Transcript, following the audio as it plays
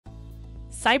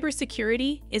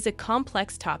Cybersecurity is a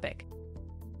complex topic.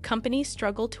 Companies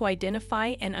struggle to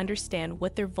identify and understand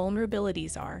what their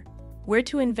vulnerabilities are, where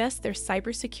to invest their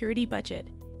cybersecurity budget,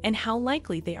 and how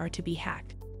likely they are to be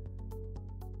hacked.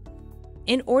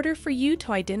 In order for you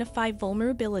to identify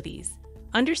vulnerabilities,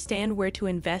 understand where to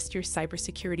invest your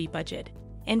cybersecurity budget,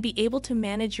 and be able to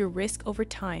manage your risk over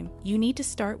time, you need to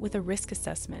start with a risk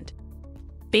assessment.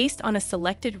 Based on a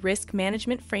selected risk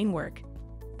management framework,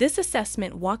 this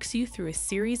assessment walks you through a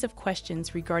series of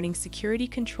questions regarding security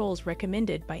controls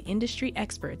recommended by industry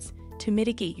experts to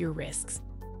mitigate your risks.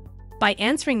 By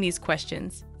answering these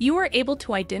questions, you are able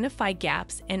to identify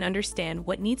gaps and understand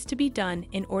what needs to be done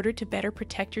in order to better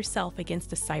protect yourself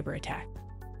against a cyber attack.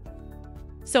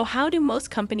 So how do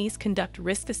most companies conduct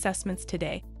risk assessments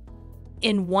today?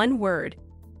 In one word,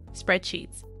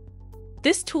 spreadsheets.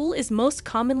 This tool is most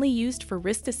commonly used for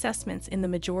risk assessments in the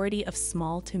majority of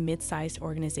small to mid-sized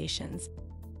organizations.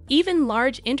 Even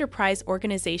large enterprise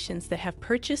organizations that have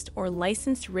purchased or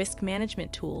licensed risk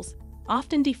management tools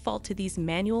often default to these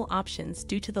manual options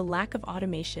due to the lack of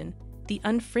automation, the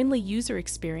unfriendly user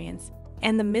experience,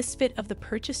 and the misfit of the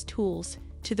purchased tools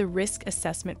to the risk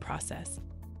assessment process.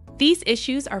 These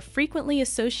issues are frequently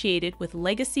associated with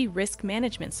legacy risk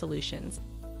management solutions.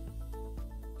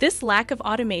 This lack of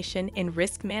automation in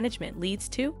risk management leads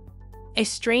to a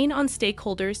strain on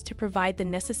stakeholders to provide the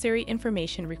necessary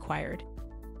information required,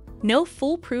 no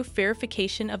foolproof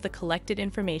verification of the collected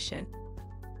information,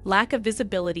 lack of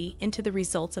visibility into the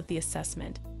results of the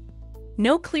assessment,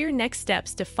 no clear next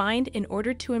steps defined in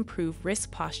order to improve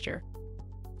risk posture,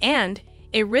 and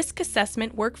a risk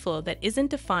assessment workflow that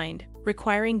isn't defined,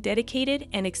 requiring dedicated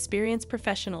and experienced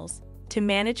professionals to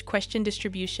manage question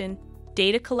distribution,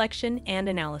 data collection, and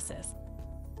analysis.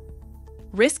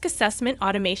 Risk assessment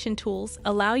automation tools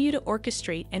allow you to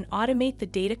orchestrate and automate the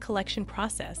data collection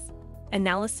process,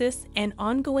 analysis, and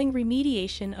ongoing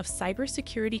remediation of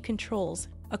cybersecurity controls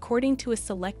according to a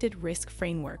selected risk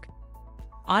framework.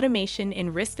 Automation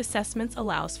in risk assessments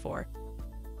allows for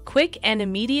quick and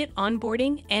immediate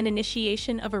onboarding and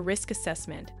initiation of a risk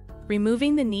assessment,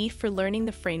 removing the need for learning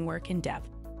the framework in depth.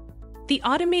 The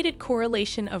automated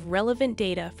correlation of relevant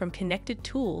data from connected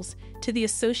tools to the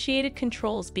associated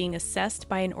controls being assessed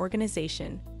by an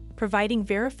organization, providing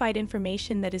verified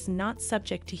information that is not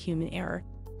subject to human error.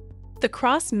 The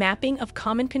cross-mapping of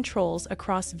common controls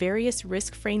across various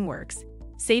risk frameworks,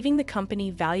 saving the company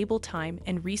valuable time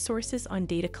and resources on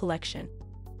data collection.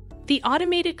 The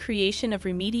automated creation of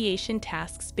remediation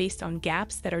tasks based on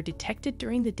gaps that are detected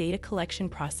during the data collection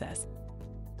process.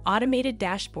 Automated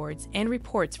dashboards and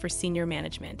reports for senior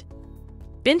management,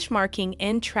 benchmarking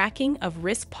and tracking of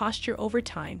risk posture over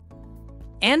time,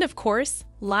 and of course,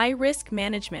 live risk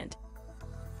management.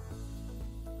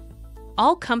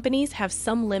 All companies have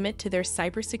some limit to their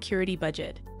cybersecurity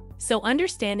budget, so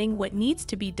understanding what needs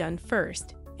to be done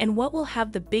first and what will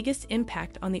have the biggest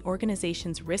impact on the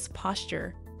organization's risk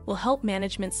posture will help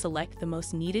management select the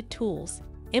most needed tools,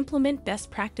 implement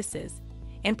best practices,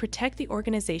 and protect the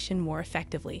organization more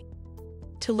effectively.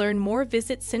 To learn more,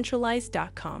 visit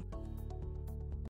Centraleyes.com.